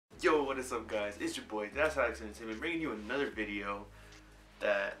Yo, what is up, guys? It's your boy, That's Alex Entertainment, bringing you another video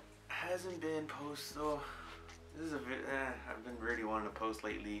that hasn't been posted. This is I've been really wanting to post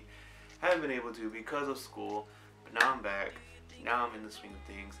lately. Haven't been able to because of school, but now I'm back. Now I'm in the swing of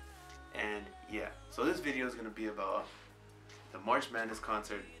things, and yeah. So this video is gonna be about the March Madness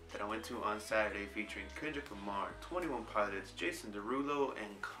concert that I went to on Saturday, featuring Kendrick Lamar, 21 Pilots, Jason Derulo,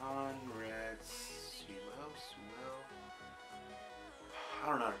 and Conrad Sewell. I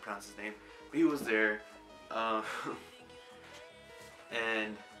don't know how to pronounce his name, but he was there.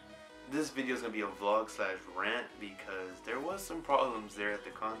 And this video is gonna be a vlog / rant because there was some problems there at the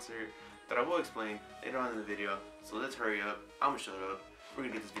concert that I will explain later on in the video. So let's hurry up. I'm gonna shut up. We're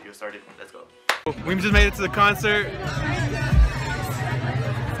gonna get this video started. Let's go. We just made it to the concert.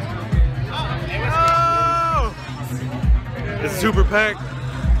 Oh! It's super packed.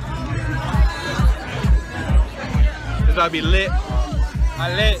 It's about to be lit.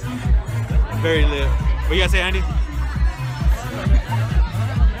 I lit. Very lit. What you gotta say, Andy?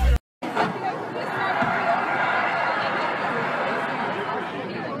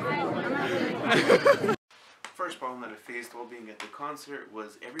 First problem that I faced while being at the concert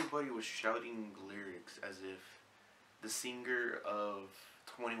was everybody was shouting lyrics as if the singer of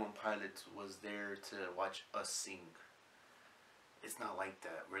 21 Pilots was there to watch us sing. It's not like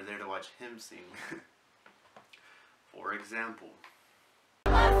that. We're there to watch him sing. For example,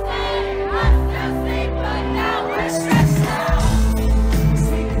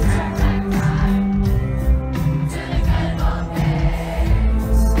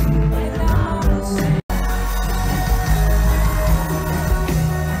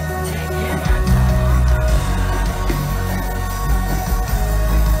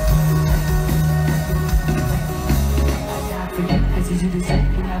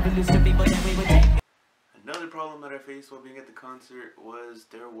 another problem that I faced while being at the concert was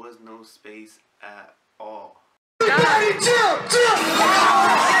there was no space at all. There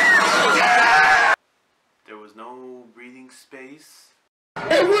was no breathing space.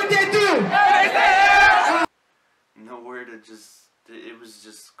 Hey, what they do? Nowhere to just, it was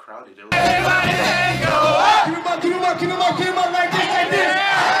just crowded. It was Keep him up, like this.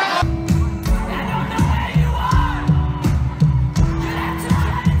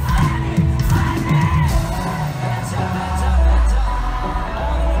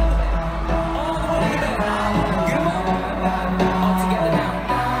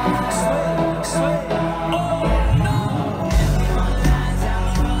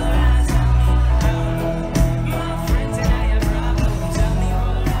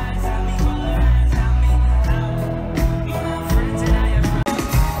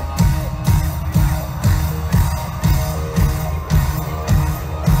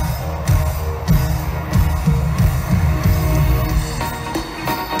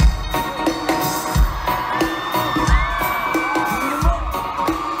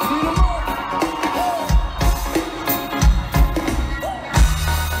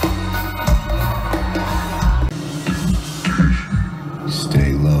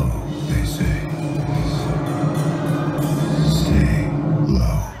 Stay low, they say. Stay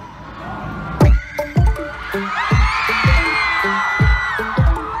low.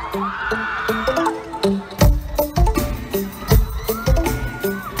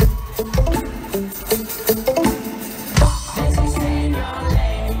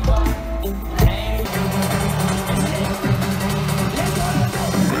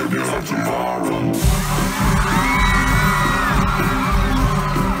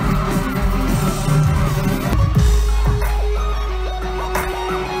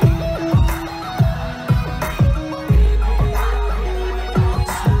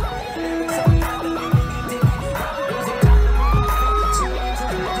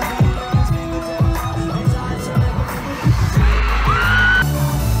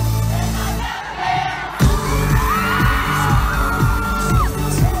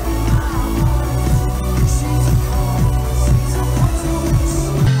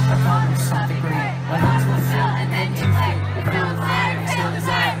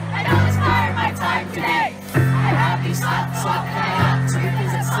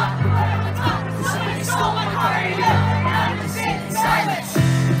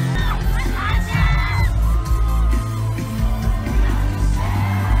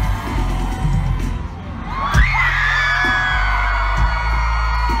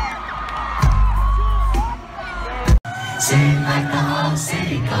 Seem like the whole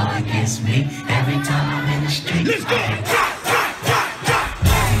city go against me every time I'm in the street. Let's go!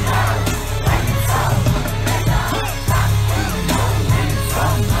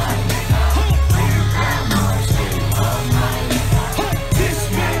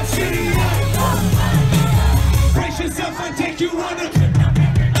 This man's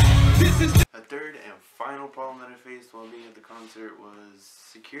problem that I faced while being at the concert was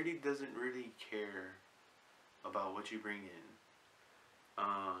security doesn't really care about what you bring in.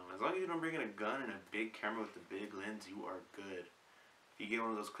 As long as you don't bring in a gun and a big camera with a big lens, you are good. If you get one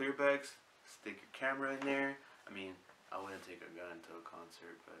of those clear bags, stick your camera in there. I mean, I wouldn't take a gun to a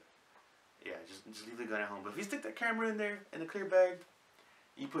concert, but yeah, just leave the gun at home. But if you stick that camera in there in the clear bag,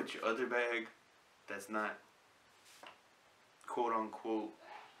 you put your other bag that's not quote unquote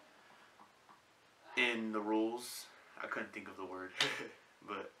in the rules. I couldn't think of the word,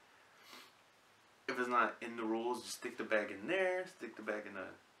 but if it's not in the rules, just stick the bag in there, stick the bag in a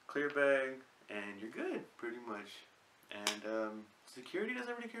clear bag, and you're good, pretty much. And security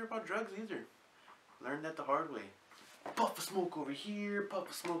doesn't really care about drugs either. Learned that the hard way. Puff of smoke over here, puff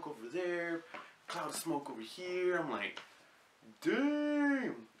of smoke over there, cloud of smoke over here. I'm like,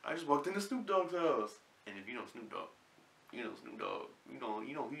 damn! I just walked into Snoop Dogg's house. And if you know Snoop Dogg, you know Snoop Dogg, you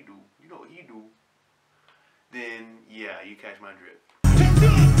know he do, you know what he do. Then yeah, you catch my drift.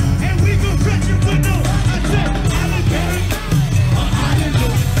 And we gon' stretch it for no. I said, Halle Berry, I didn't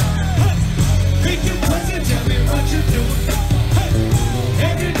know. Pick your pussy, tell me what you doing.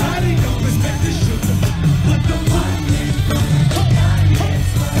 Everybody gon' respect the shooter, but the one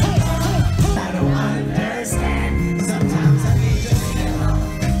I don't understand. Sometimes I need to be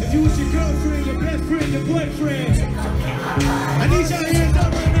alone. If you with your girlfriend, your best friend, your boyfriend, I need y'all hands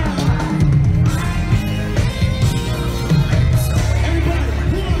up right now.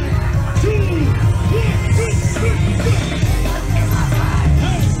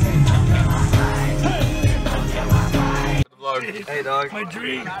 Hey dog. My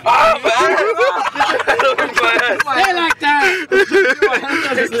dream. Oh man! Stay like that.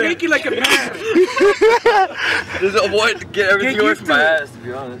 It's shaky like a man. Just avoid get everything away from my ass, to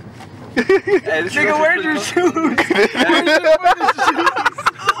be honest. Hey, Nigga, where's your shoes?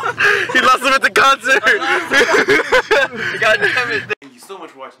 He lost them at the concert. God damn it. Thank you so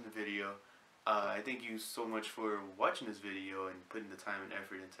much for watching the video. I thank you so much for watching this video and putting the time and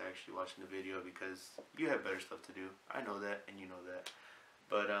effort into actually watching the video, because you have better stuff to do. I know that, and you know that.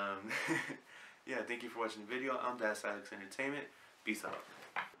 But yeah, thank you for watching the video. I'm Das Alex Entertainment. Peace out.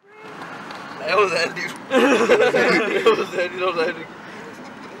 That was that dude. That was that dude.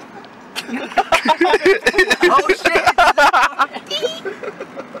 Oh shit!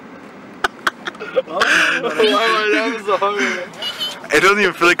 Why am I having so hungry? I don't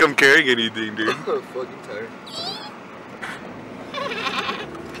even feel like I'm carrying anything, dude. I'm so fucking tired.